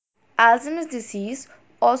Alzheimer's disease,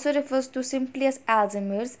 also refers to simply as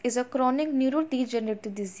Alzheimer's, is a chronic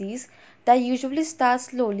neurodegenerative disease that usually starts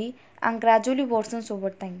slowly and gradually worsens over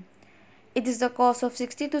time. It is the cause of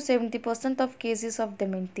 60 to 70% of cases of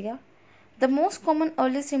dementia. The most common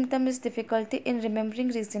early symptom is difficulty in remembering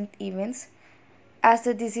recent events. As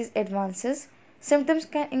the disease advances, symptoms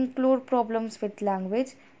can include problems with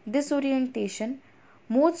language, disorientation,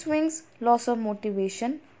 mood swings, loss of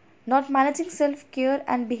motivation, not managing self care,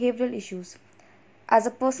 and behavioral issues. As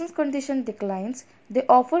a person's condition declines, they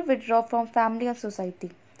often withdraw from family and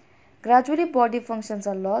society. Gradually, body functions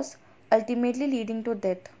are lost, ultimately leading to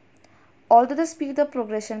death. Although the speed of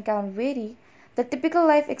progression can vary, the typical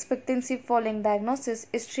life expectancy following diagnosis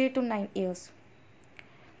is 3 to 9 years.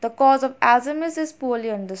 The cause of Alzheimer's is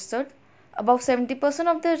poorly understood. About 70%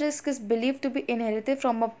 of the risk is believed to be inherited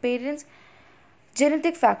from a parent's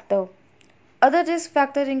genetic factor. Other risk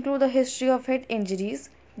factors include a history of head injuries,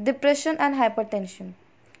 depression, and hypertension.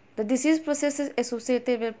 The disease process is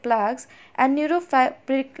associated with plaques and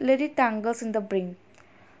neurofibrillary tangles in the brain.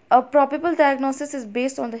 A probable diagnosis is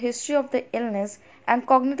based on the history of the illness and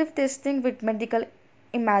cognitive testing with medical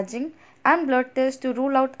imaging and blood tests to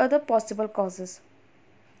rule out other possible causes.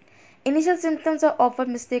 Initial symptoms are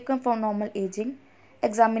often mistaken for normal aging.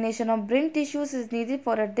 Examination of brain tissues is needed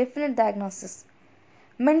for a definite diagnosis.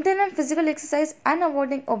 Mental and physical exercise and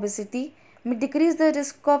avoiding obesity may decrease the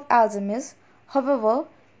risk of Alzheimer's. However,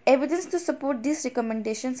 evidence to support these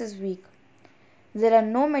recommendations is weak. There are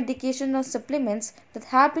no medications or supplements that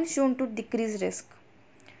have been shown to decrease risk.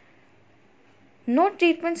 No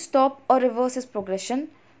treatment stop or reverses progression,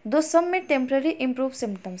 though some may temporarily improve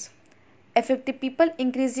symptoms. Affected people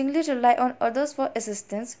increasingly rely on others for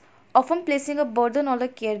assistance, often placing a burden on the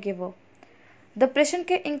caregiver. Depression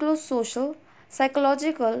can include social,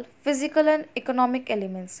 psychological, physical, and economic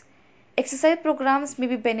elements. Exercise programs may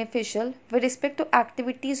be beneficial with respect to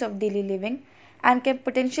activities of daily living and can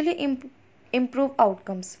potentially improve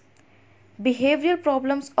outcomes. Behavioral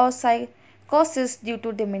problems or psychosis due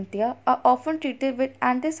to dementia are often treated with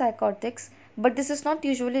antipsychotics, but this is not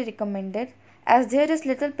usually recommended as there is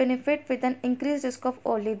little benefit with an increased risk of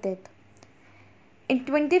early death. In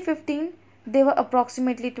 2015, there were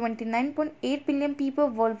approximately 29.8 billion people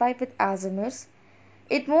worldwide with Alzheimer's.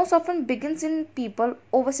 It most often begins in people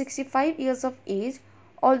over 65 years of age,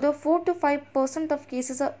 although 4 to 5% of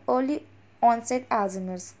cases are early onset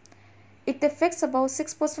Alzheimer's. It affects about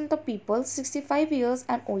 6% of people 65 years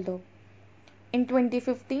and older. In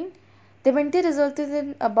 2015, dementia resulted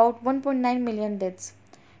in about 1.9 million deaths.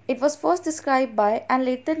 It was first described by and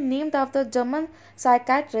later named after German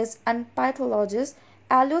psychiatrist and pathologist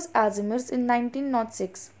Alois Alzheimer in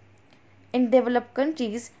 1906. In developed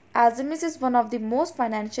countries, Alzheimer's is one of the most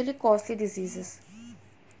financially costly diseases.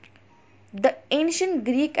 The ancient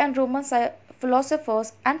Greek and Roman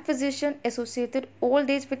philosophers and physicians associated old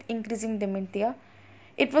age with increasing dementia.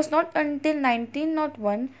 It was not until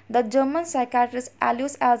 1901 that German psychiatrist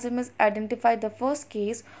Alois Alzheimer identified the first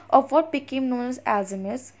case of what became known as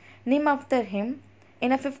Alzheimer's, named after him,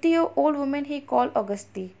 in a 50-year-old woman he called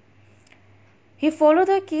Auguste. He followed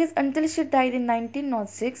her case until she died in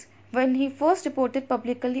 1906 when he first reported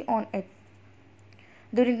publicly on it.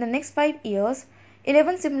 During the next 5 years,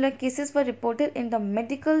 11 similar cases were reported in the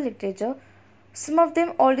medical literature, some of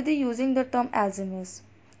them already using the term Alzheimer's.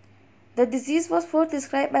 The disease was first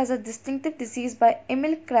described as a distinctive disease by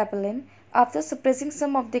Emil Kraepelin after suppressing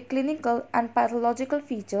some of the clinical and pathological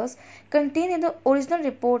features contained in the original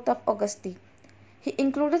report of Auguste. He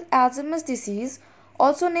included Alzheimer's disease,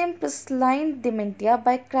 also named Pusline dementia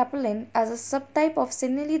by Kraepelin, as a subtype of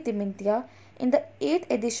senile dementia in the 8th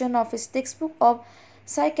edition of his textbook of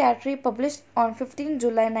psychiatry published on 15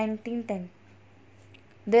 July 1910.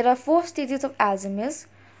 There are 4 stages of Alzheimer's.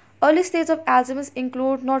 Early stages of Alzheimer's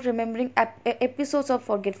include not remembering episodes of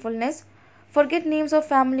forgetfulness, forget names of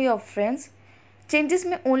family or friends. Changes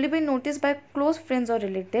may only be noticed by close friends or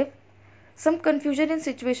relatives. Some confusion in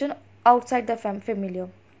situations outside the familiar.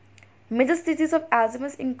 Middle stages of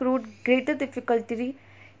Alzheimer's include greater difficulty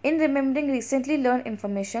in remembering recently learned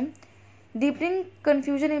information, deepening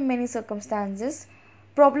confusion in many circumstances,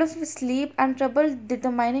 problems with sleep, and trouble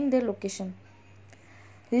determining their location.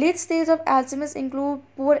 Late stages of Alzheimer's include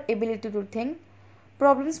poor ability to think,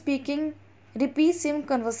 problem speaking, repeat same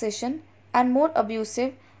conversation, and more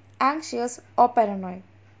abusive, anxious, or paranoid.